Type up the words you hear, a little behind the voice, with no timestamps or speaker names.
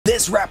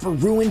This rapper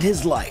ruined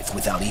his life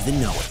without even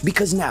knowing,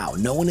 because now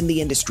no one in the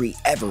industry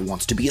ever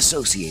wants to be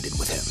associated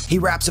with him. He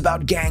raps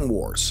about gang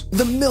wars,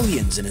 the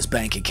millions in his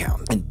bank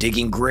account, and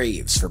digging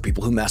graves for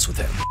people who mess with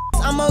him.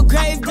 I'm a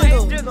grave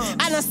digger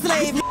and a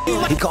slave.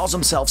 He calls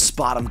himself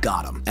Spotem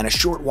Gottem, and a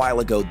short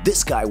while ago,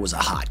 this guy was a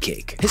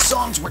hotcake. His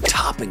songs were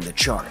topping the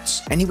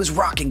charts, and he was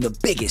rocking the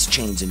biggest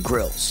chains and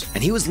grills.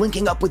 And he was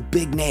linking up with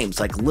big names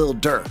like Lil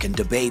Durk and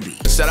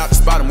DaBaby. Shout out to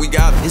Spotem, we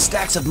got him. His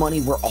stacks of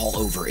money were all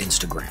over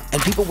Instagram,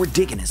 and people were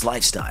digging his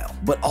lifestyle.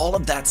 But all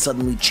of that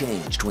suddenly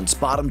changed when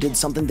Spotem did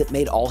something that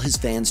made all his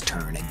fans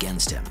turn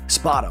against him.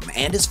 Spotem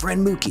and his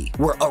friend Mookie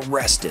were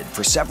arrested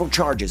for several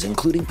charges,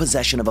 including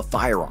possession of a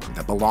firearm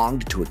that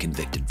belonged to a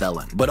convicted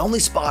felon. But only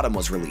Spotem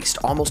was released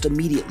almost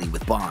immediately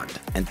with bond,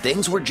 and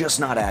things were just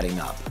not adding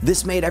up.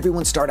 This made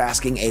everyone start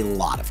asking a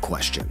lot of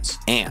questions,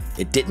 and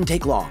it didn't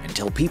take long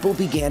until people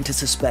began to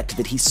suspect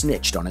that he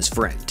snitched on his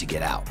friend to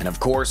get out. And of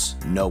course,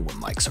 no one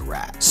likes a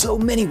rat. So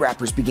many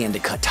rappers began to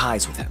cut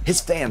ties with him.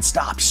 His fans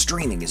stopped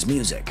streaming his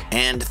music,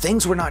 and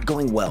things were not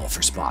going well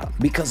for Spotem,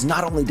 because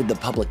not only did the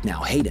public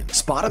now hate him,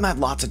 Spotem had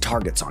lots of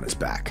targets on his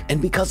back,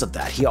 and because of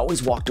that, he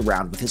always walked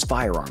around with his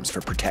firearms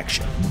for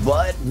protection.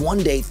 But one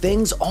day,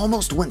 things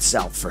almost went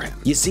south for him.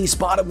 You see,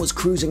 Spotem was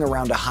cruising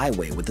around a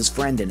highway with his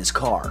friend in his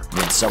car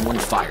when someone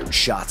fired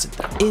shots at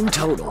them. In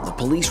total, the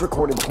police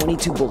recorded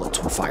 22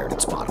 bullets were fired at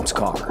Spotem's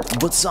car,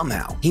 but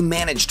somehow he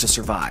managed to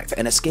survive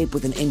and escape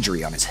with an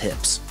injury on his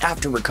hips.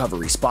 After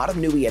recovery, Spotem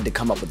knew he had to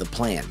come up with a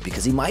plan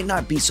because he might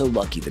not be so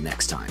lucky the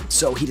next time,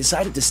 so he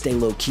decided to stay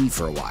low-key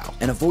for a while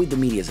and avoid the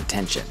media's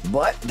attention.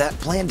 But that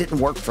plan didn't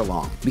work for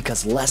long,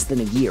 because less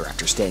than a year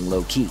after staying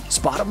low-key,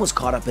 Spotem was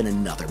caught up in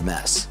another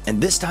mess,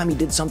 and this time he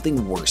did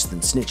something worse than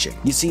snitching.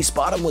 You see,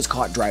 Spotem was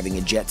caught driving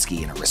a jet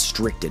ski in a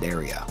restricted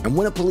area, and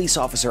when a police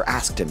officer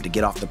asked him to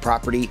get off the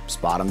property,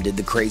 Spotem did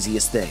the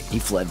craziest thing. He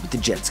fled with the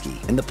jet ski,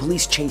 and the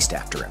police chased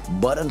after him.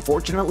 But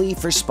unfortunately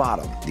for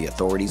Spotem, the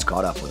authorities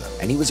caught up with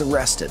him, and he was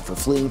arrested for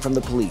fleeing from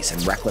the police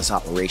and reckless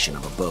operation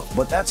of a boat.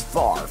 But that's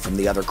far from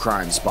the other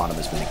crimes Spotem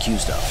has been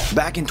accused of.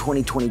 Back in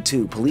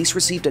 2022, police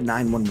received a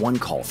 911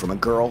 call from a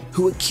girl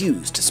who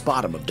accused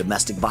Spotem of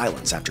domestic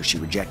violence after she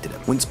rejected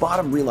him. When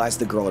Spotem realized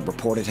the girl had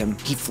reported him,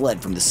 he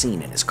fled from the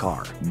scene in his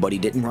car. But he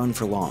didn't run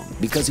for long,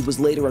 because he was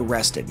later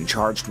arrested and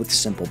charged with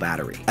simple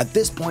battery. At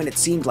this point, it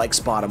seemed like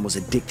Spotem was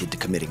addicted to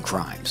committing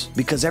crimes,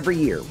 because every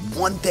year,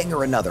 one thing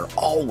or another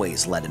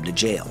always led him to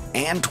jail.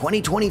 And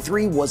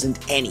 2023 wasn't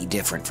any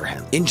different for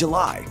him. In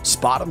July,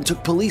 Spotem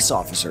took police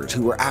officers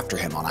who were after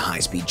him on a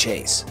high-speed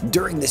chase.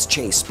 During this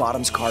chase,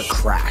 Spotem's car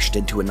crashed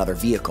into another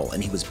vehicle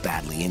and he was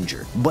badly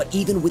injured. But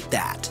even with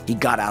that, he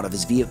got out of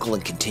his vehicle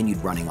and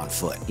continued running on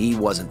foot. He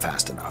wasn't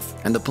fast enough,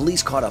 and the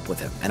police caught up with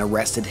him and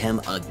arrested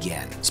him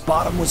again.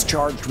 Spotem was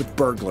charged with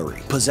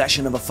burglary,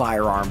 possession of a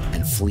firearm,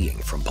 and fleeing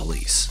from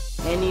police.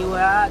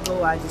 Anywhere I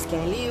go, I just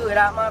can't leave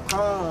without my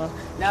chrome.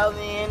 Never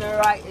in the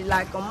right, it's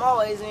like I'm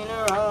always in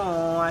the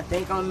wrong. I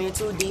think I'm in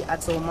too deep, I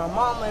told my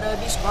mama to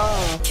be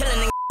strong.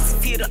 Killing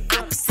niggas, feel the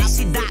opposite,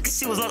 she died 'cause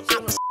she was on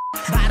opposite.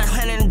 About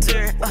 100 in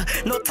dirt,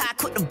 no tie.